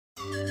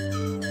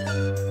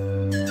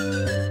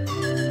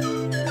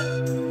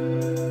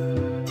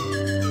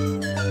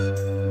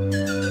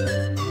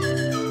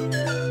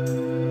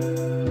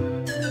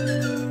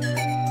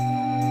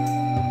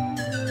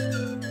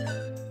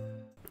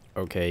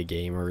Okay,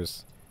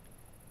 gamers.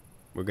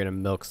 We're gonna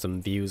milk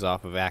some views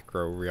off of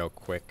Acro real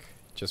quick,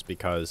 just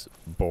because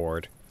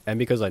bored. And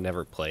because I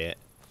never play it.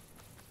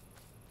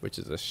 Which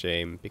is a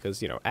shame,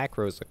 because, you know,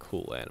 Acro's a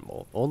cool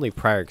animal. Only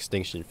prior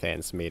Extinction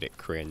fans made it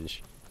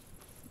cringe.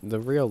 The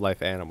real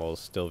life animal is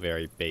still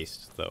very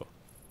based, though.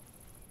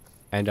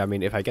 And I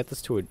mean, if I get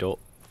this to adult,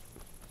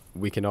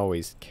 we can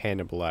always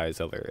cannibalize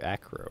other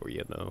Acro,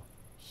 you know?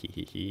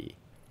 Hee.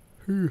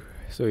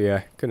 So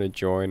yeah, gonna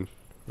join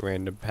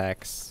random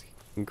packs,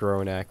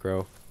 grown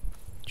Acro.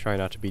 Try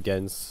not to be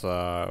dense.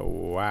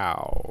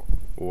 Wow.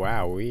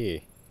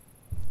 Wowee.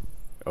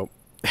 Oh,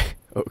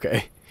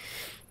 okay.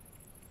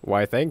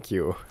 Why, thank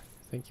you.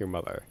 Thank you,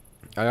 mother.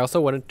 I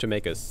also wanted to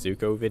make a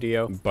Suko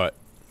video, but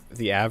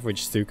the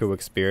average Suko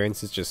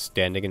experience is just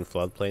standing in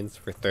floodplains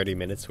for 30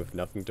 minutes with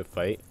nothing to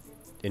fight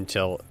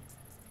until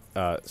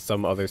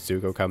some other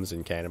Suko comes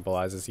and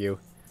cannibalizes you.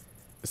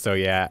 So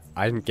yeah,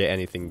 I didn't get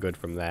anything good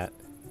from that,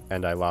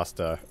 and I lost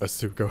a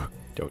Suko.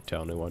 Don't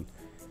tell anyone.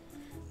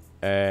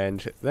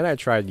 And then I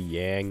tried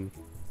Yang,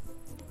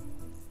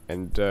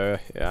 and yeah,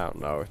 I don't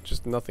know,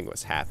 just nothing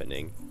was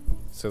happening.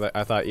 So that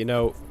I thought, you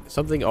know,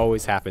 something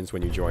always happens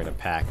when you join a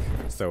pack.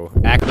 So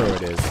Acro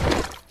it is.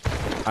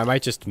 I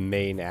might just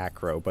main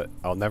Acro, but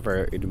I'll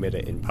never admit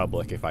it in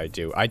public if I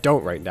do. I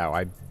don't right now.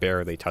 I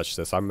barely touch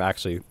this. I'm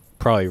actually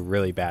probably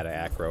really bad at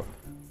Acro.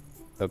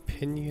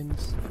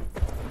 Opinions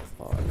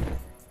on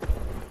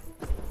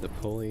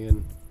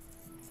Napoleon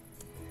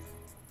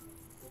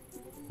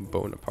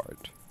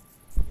Bonaparte.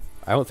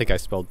 I don't think I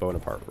spelled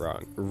Bonaparte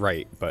wrong.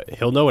 Right, but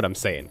he'll know what I'm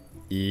saying.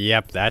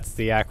 Yep, that's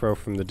the Acro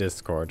from the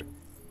Discord.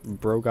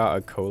 Bro got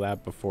a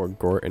collab before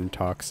Gort and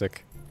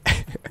Toxic.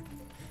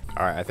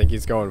 Alright, I think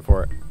he's going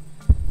for it.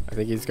 I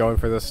think he's going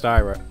for the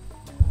Styra.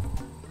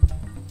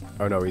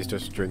 Oh no, he's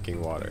just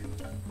drinking water.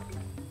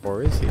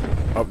 Or is he?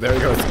 Oh, there he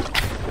goes.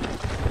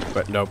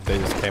 But nope, they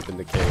just camp in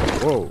the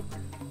cave. Whoa.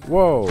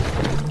 Whoa.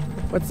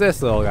 What's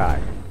this little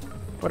guy?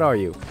 What are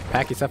you?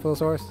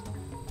 Pachycephalosaurus?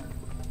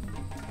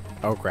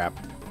 Oh crap.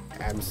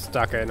 I'm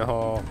stuck in a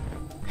hole.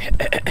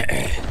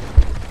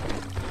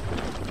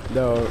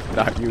 No,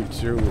 not you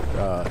too,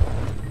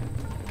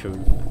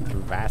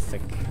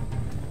 Kovacic.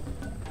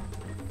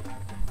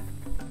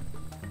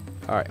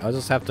 Alright, I'll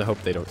just have to hope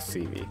they don't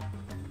see me.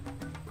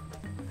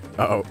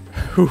 Uh-oh.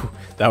 Whew,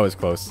 that was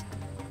close.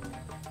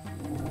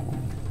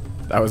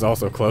 That was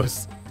also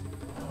close.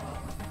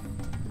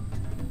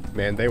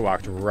 Man, they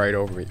walked right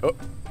over me. Oh,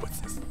 what's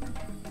this?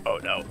 Oh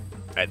no,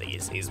 I think he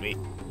sees me.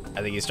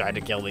 I think he's trying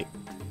to kill me.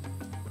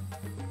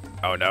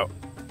 Oh no.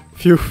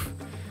 Phew.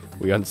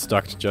 We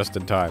unstuck just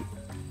in time.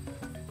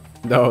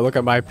 No, look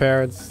at my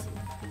parents.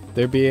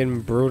 They're being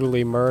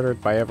brutally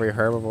murdered by every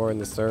herbivore in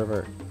the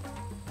server.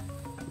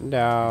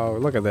 No,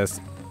 look at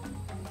this.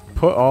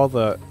 Put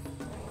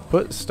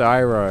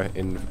Styra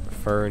in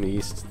Fern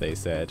East, they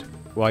said.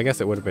 Well, I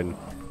guess it would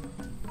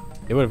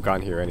have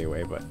gone here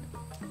anyway, but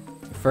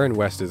Fern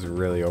West is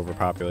really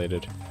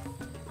overpopulated.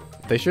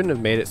 They shouldn't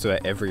have made it so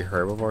that every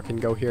herbivore can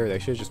go here. They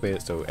should have just made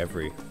it so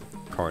every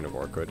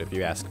carnivore could, if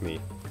you ask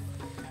me.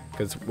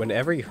 Because when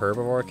every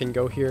herbivore can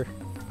go here,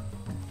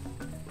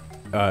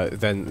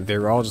 then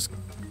they're all just,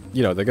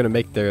 you know, they're gonna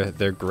make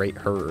their great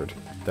herd,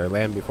 their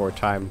land before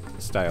time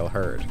style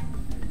herd,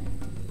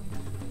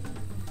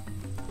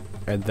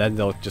 and then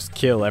they'll just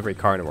kill every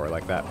carnivore,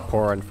 like that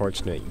poor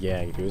unfortunate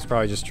Yang. He was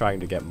probably just trying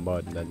to get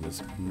mud and then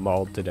was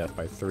mauled to death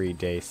by 3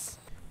 dace.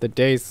 The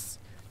dace,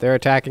 they're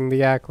attacking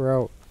the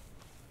Acro.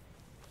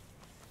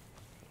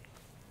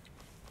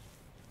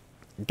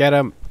 Get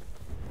him!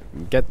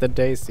 Get the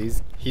dace.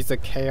 He's a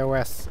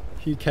KOS.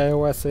 He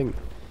KOSing.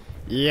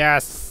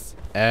 Yes.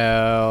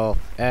 L.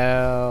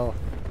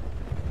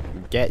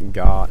 Get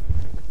got.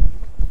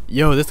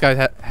 Yo, this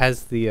guy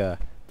has the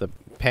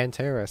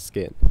Pantera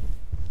skin.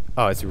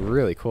 Oh, it's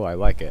really cool. I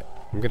like it.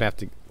 I'm gonna have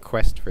to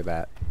quest for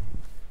that.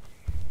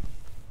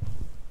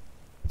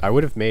 I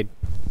would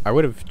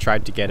have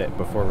tried to get it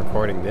before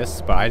recording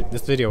this, but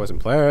this video wasn't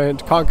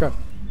planned. Conquer.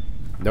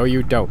 No,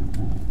 you don't.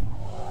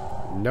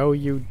 No,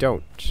 you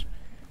don't.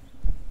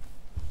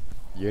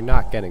 You're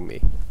not getting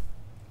me.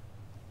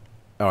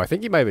 Oh, I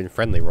think he might have been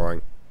friendly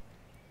roaring.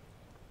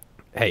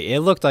 Hey,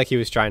 it looked like he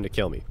was trying to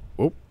kill me.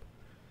 Whoop.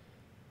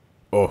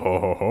 Oh ho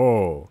ho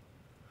ho.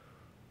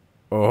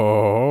 Oh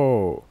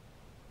ho ho.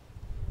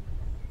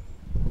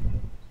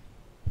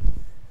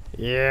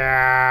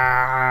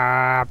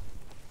 Yeah.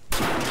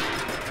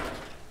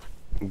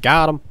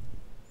 Got him.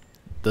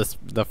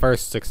 The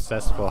first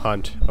successful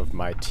hunt of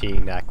my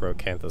teen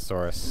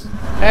Acrocanthosaurus.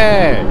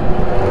 Hey!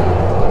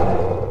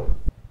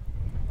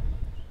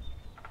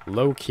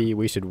 Low key,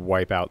 we should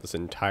wipe out this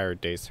entire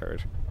dace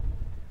herd.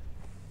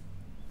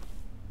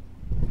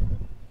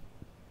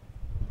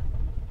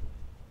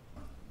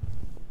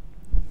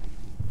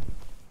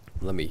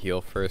 Let me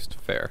heal first.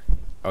 Fair.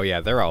 Oh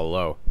yeah, they're all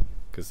low.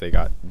 because they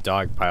got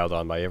dogpiled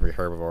on by every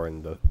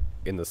herbivore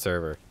in the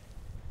server.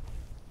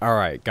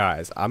 Alright,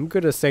 guys, I'm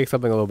gonna say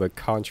something a little bit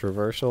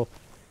controversial.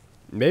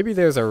 Maybe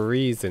there's a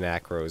reason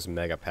Acro's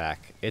Mega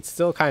Pack. It's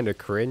still kind of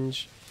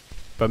cringe,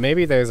 but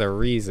maybe there's a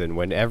reason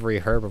when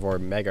every herbivore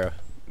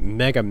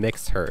mega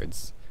mixed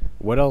herds.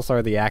 What else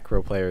are the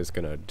Acro players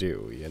gonna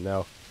do, you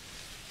know?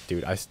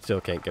 Dude, I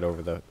still can't get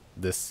over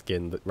this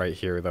skin right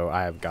here, though.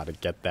 I have got to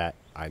get that.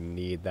 I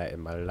need that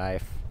in my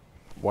life.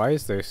 Why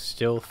is there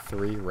still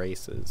 3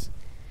 races?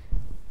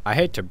 I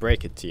hate to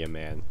break it to you,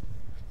 man,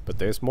 but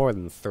there's more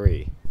than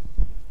 3.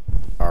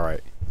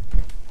 Alright.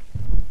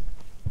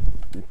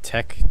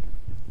 Tech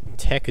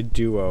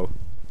Duo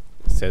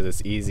says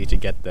it's easy to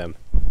get them.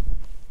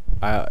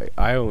 I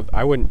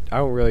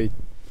don't really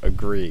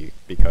agree,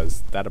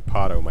 because that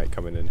Apado might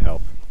come in and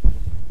help.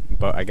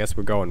 But I guess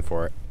we're going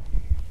for it.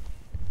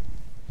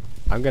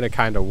 I'm gonna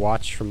kind of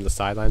watch from the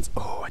sidelines.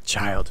 Oh, a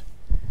child.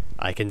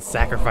 I can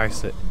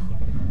sacrifice it.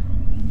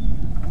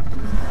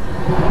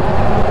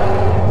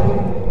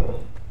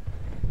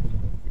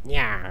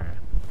 Yeah.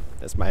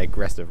 That's my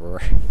aggressive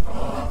roar.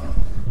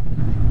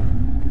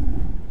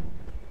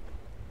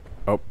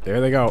 Oh, there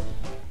they go.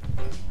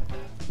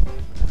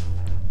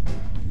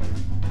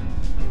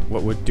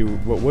 What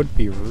would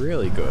be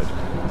really good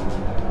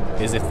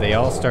is if they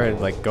all started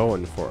like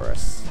going for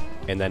us,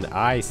 and then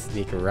I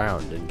sneak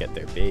around and get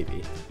their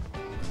baby.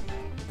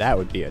 That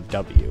would be a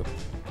W.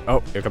 Oh,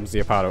 here comes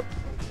the Apado.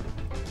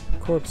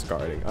 Corpse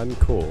guarding,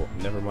 uncool.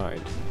 Never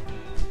mind.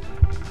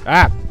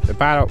 Ah, the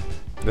Apado.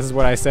 This is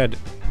what I said.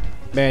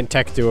 Man,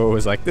 Tech Duo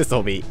was like,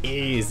 this'll be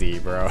easy,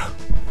 bro.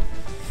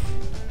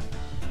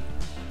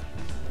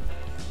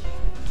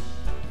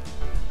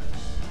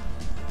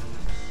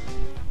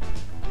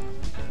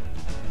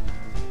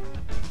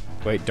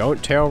 Wait,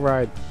 don't tail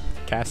ride,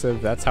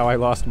 Cassive. That's how I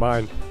lost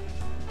mine.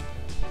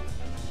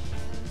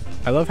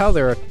 I love how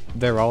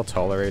they're all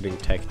tolerating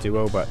Tech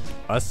Duo, but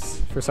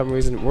us, for some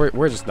reason,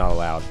 we're just not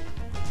allowed.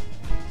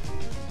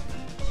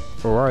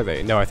 Or are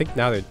they? No, I think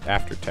now they're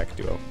after Tech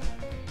Duo.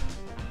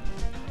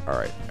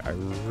 Alright, I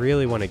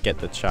really want to get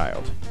the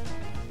child.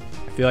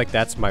 I feel like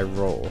that's my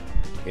role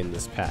in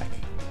this pack.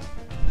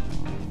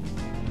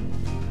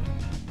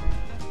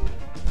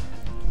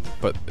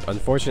 But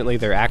unfortunately,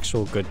 they're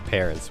actual good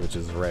parents, which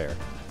is rare.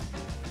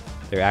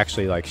 They're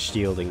actually like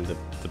shielding the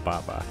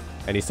Baba.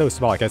 And he's so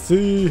small, I can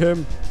see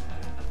him!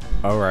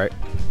 Alright.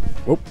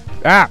 Whoop.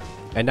 Ah!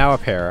 And now a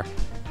para.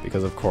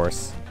 Because of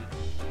course.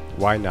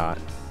 Why not?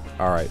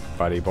 Alright,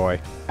 buddy boy.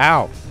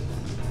 Ow!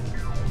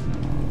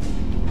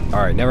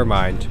 Alright, never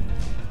mind.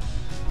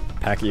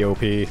 Packy OP.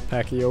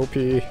 Packy OP.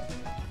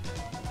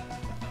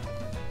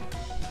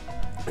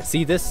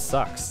 See, this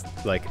sucks.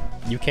 Like,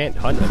 you can't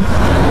hunt anything.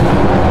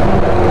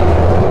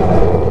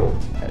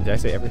 Did I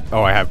say everything?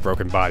 Oh, I have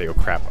broken body. Oh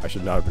crap, I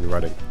should not have been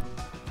running.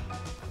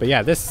 But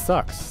yeah, this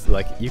sucks.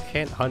 Like, you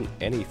can't hunt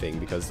anything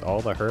because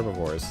all the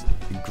herbivores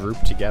group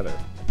together.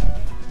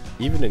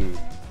 Even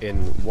in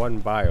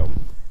one biome.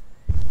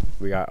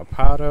 We got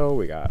Apado,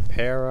 we got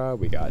Para,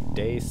 we got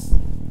Dace,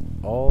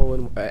 all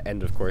in,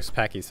 and of course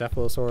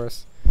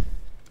Pachycephalosaurus,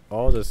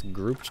 all just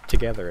grouped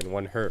together in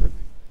one herd.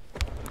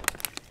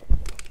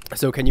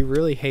 So can you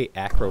really hate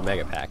Acro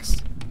Mega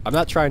Packs? I'm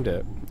not trying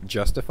to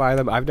justify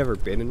them. I've never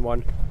been in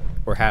one,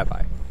 or have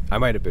I? I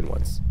might have been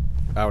once.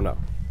 I don't know.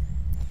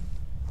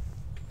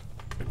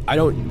 I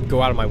don't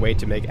go out of my way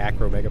to make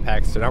Acro Mega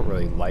Packs, so I don't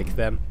really like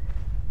them.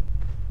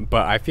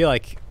 But I feel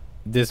like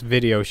this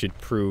video should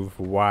prove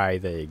why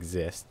they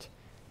exist.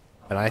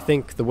 And I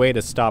think the way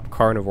to stop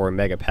carnivore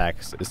mega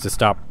packs is to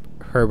stop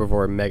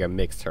herbivore mega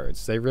mixed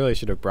herds. They really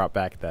should have brought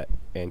back that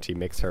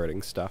anti-mixed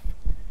herding stuff.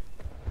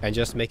 And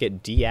just make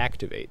it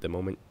deactivate the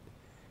moment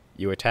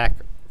you attack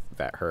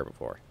that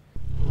herbivore.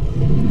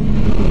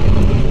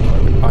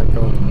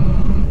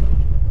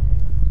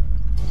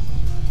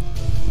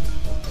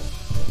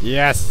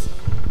 Yes!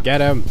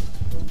 Get him!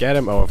 Get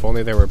him! Oh, if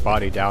only there were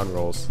body down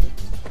rolls.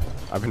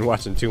 I've been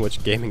watching too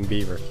much Gaming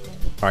Beaver.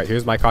 Alright,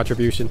 here's my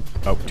contribution.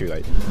 Oh, too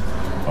late.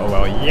 Oh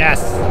well,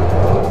 yes!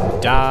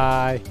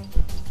 Die!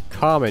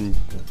 Common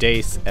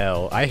Dace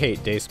L. I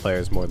hate Dace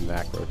players more than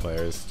Acro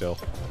players still.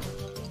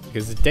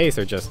 Because Dace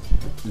are just...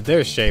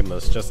 they're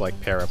shameless, just like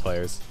Para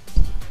players.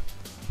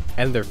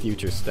 And they're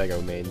future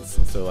Stego mains,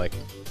 so like...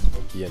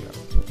 you know.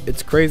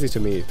 It's crazy to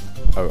me...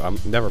 oh,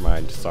 never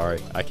mind, sorry.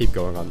 I keep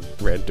going on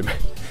random...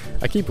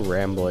 I keep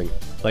rambling.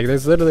 Like,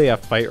 there's literally a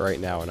fight right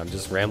now, and I'm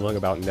just rambling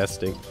about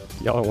nesting.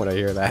 Y'all don't want to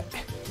hear that.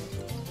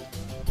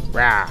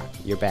 Rah!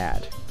 You're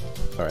bad.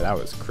 Alright, that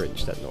was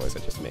cringe, that noise I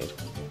just made.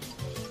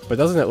 But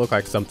doesn't it look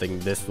like something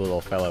this little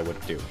fella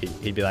would do?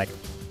 He'd be like...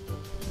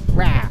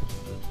 rah!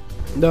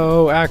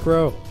 No,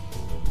 Acro!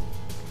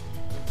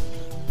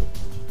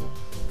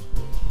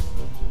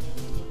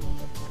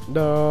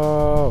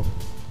 No!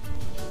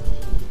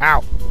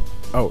 Ow!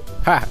 Oh,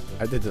 ha!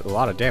 I did a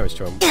lot of damage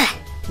to him.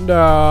 No!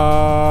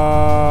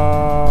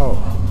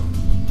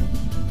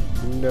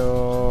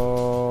 No!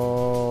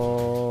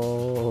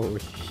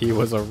 He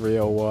was a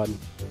real one.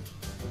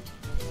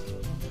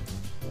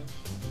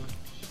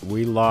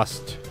 We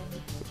lost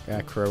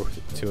Acro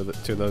to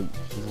the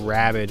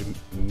rabid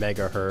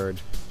mega herd.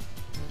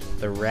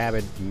 The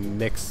rabid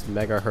mixed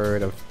mega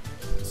herd of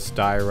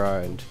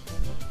Styra and...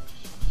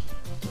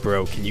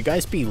 Bro, can you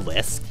guys be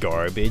less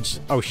garbage?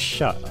 Oh,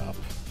 shut up.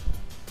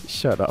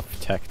 Shut up,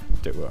 Tech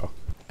Duo.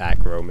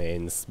 Acro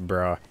mains,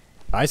 bruh.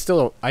 I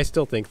still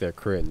think they're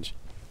cringe.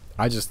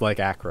 I just like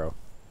Acro.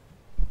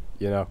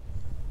 You know?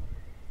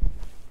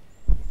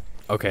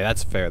 Okay,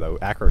 that's fair though.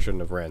 Acro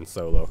shouldn't have ran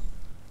solo.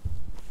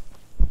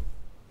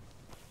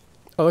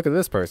 Oh, look at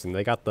this person.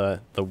 They got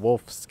the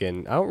wolf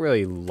skin. I don't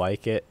really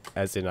like it,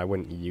 as in I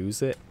wouldn't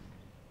use it.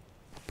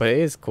 But it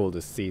is cool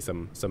to see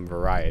some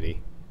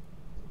variety.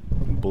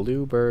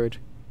 Bluebird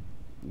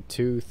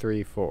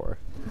 234.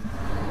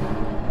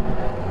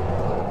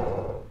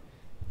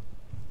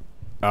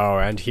 Oh,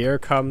 and here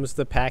comes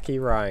the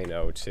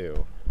Pachyrhino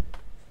too.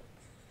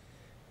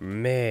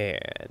 Man.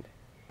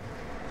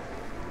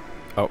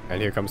 Oh,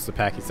 and here comes the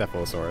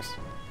Pachycephalosaurus.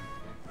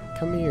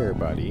 Come here,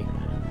 buddy.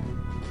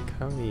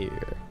 Come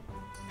here.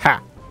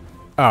 Ha!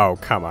 Oh,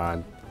 come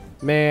on.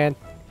 Man.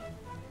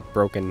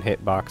 Broken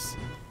hitbox.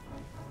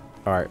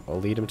 Alright, I'll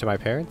lead him to my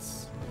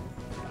parents.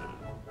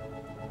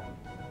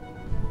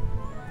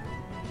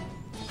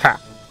 Ha!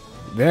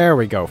 There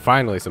we go.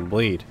 Finally, some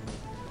bleed.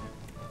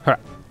 Ha!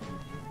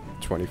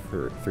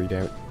 23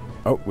 damage.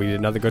 Oh, we did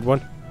another good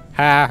one.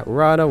 Ha!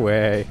 Run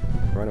away.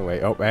 Run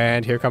away. Oh,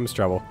 and here comes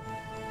trouble.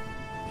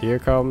 Here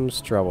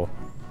comes trouble.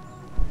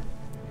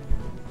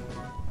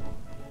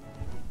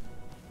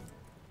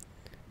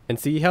 And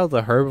see how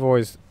the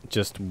herbivores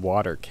just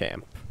water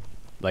camp.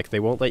 Like, they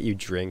won't let you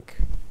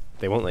drink.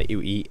 They won't let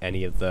you eat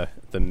any of the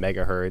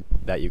mega herd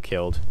that you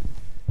killed.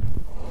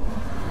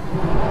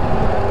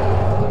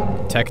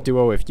 Tech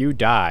Duo, if you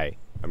die,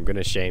 I'm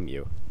gonna shame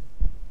you.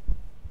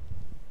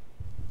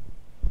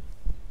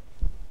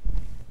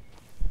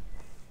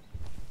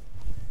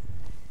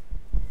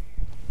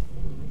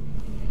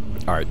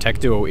 Alright, Tech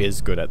Duo is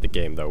good at the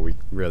game, though. We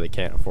really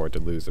can't afford to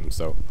lose him,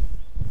 so...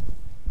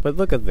 But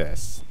look at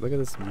this. Look at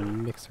this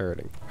mix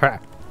herding. Ha!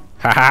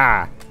 Ha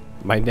ha!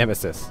 My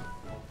nemesis.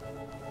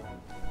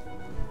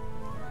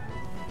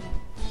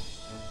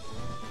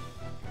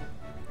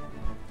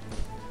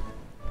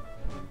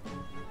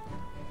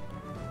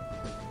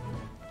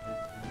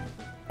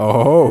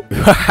 Oh!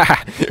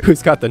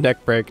 Who's got the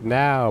neck break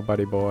now,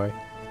 buddy boy?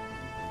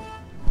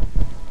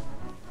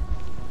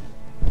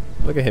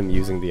 Look at him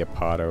using the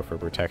Apato for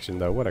protection,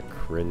 though. What a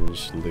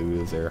cringe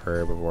loser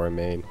herbivore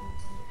main.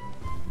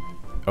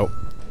 Oh,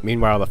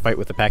 meanwhile, the fight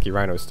with the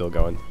Pachyrhino is still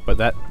going. But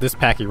this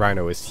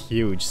Pachyrhino is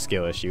huge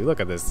skill issue.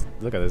 Look at this.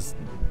 Look at this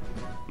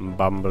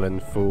bumbling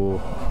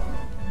fool.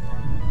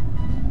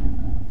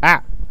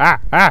 Ah!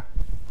 Ah! Ah!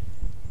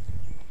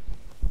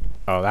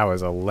 Oh, that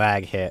was a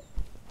lag hit.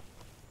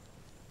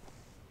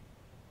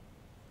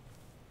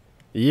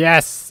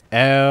 Yes!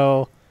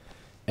 L.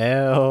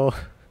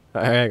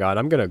 Hang on,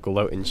 I'm gonna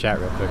gloat in chat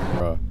real quick,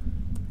 bro.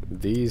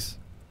 These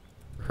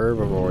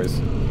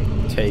herbivores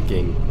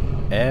taking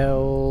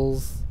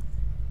L's.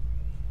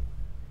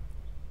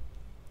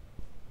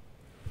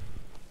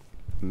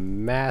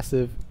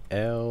 Massive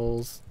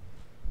L's.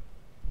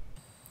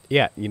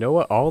 Yeah, you know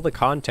what? All the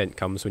content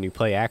comes when you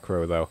play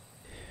Acro, though.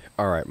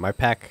 Alright, my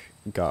pack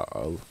got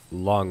a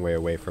long way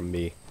away from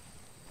me.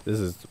 This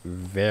is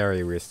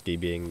very risky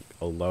being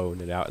alone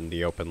and out in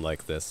the open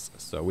like this,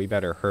 so we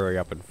better hurry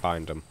up and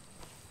find them.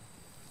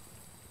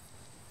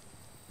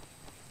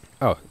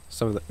 Oh,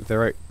 they're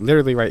right,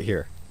 literally right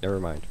here. Never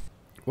mind.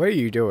 What are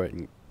you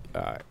doing,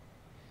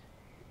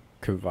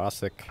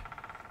 Kovacic?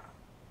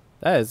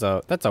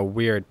 That's a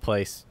weird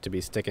place to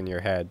be sticking your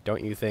head,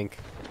 don't you think?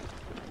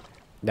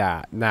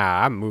 Nah,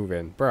 I'm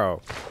moving,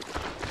 bro.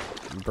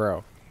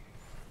 Bro.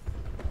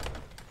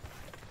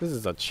 This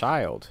is a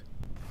child.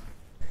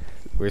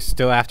 We're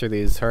still after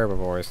these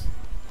herbivores.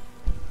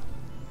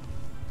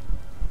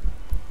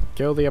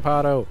 Kill the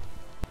Apato.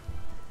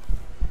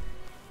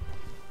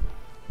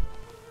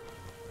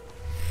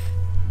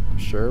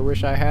 Sure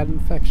wish I had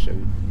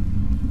infection.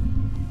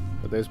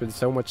 But there's been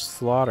so much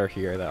slaughter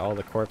here that all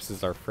the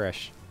corpses are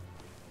fresh.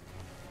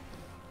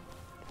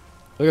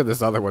 Look at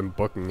this other one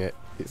booking it.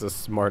 He's a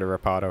smarter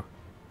Apato.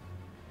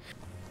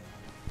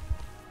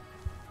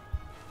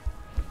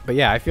 But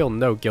yeah, I feel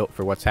no guilt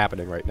for what's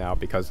happening right now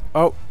because...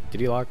 Oh!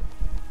 Did he log?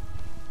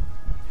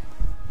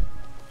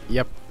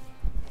 Yep.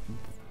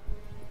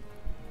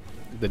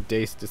 The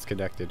dace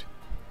disconnected.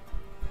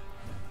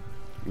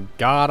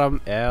 Got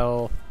him,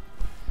 L.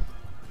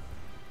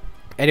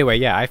 Anyway,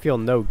 yeah, I feel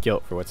no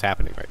guilt for what's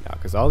happening right now,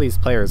 because all these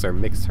players are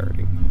mixed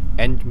herding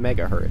and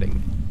mega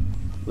herding.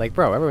 Like,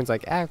 bro, everyone's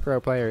like, Acro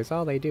players,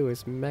 all they do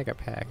is mega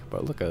pack.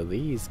 But look at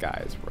these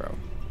guys, bro.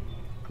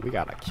 We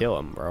gotta kill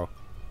them, bro.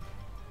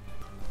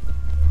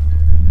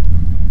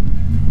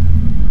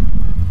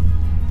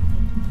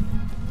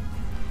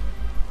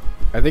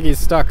 I think he's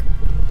stuck.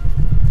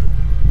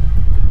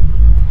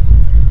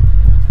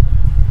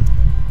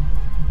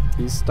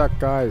 He's stuck,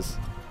 guys.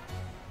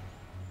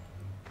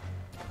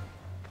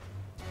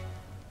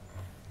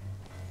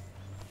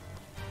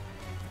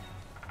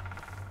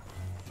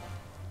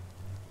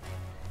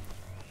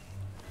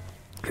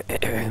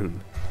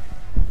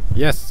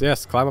 Yes,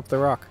 yes, climb up the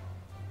rock.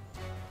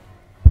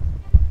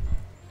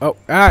 Oh,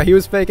 he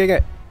was faking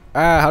it.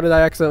 How did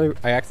I accidentally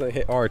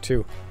hit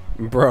R2.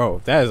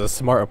 Bro, that is a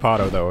smart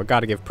Apato though. I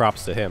gotta give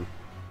props to him.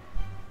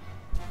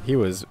 He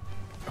was,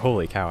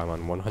 holy cow, I'm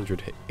on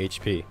 100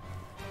 HP.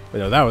 But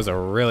no, that was a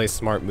really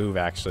smart move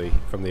actually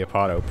from the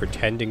Apato,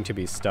 pretending to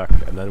be stuck,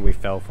 and then we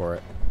fell for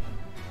it.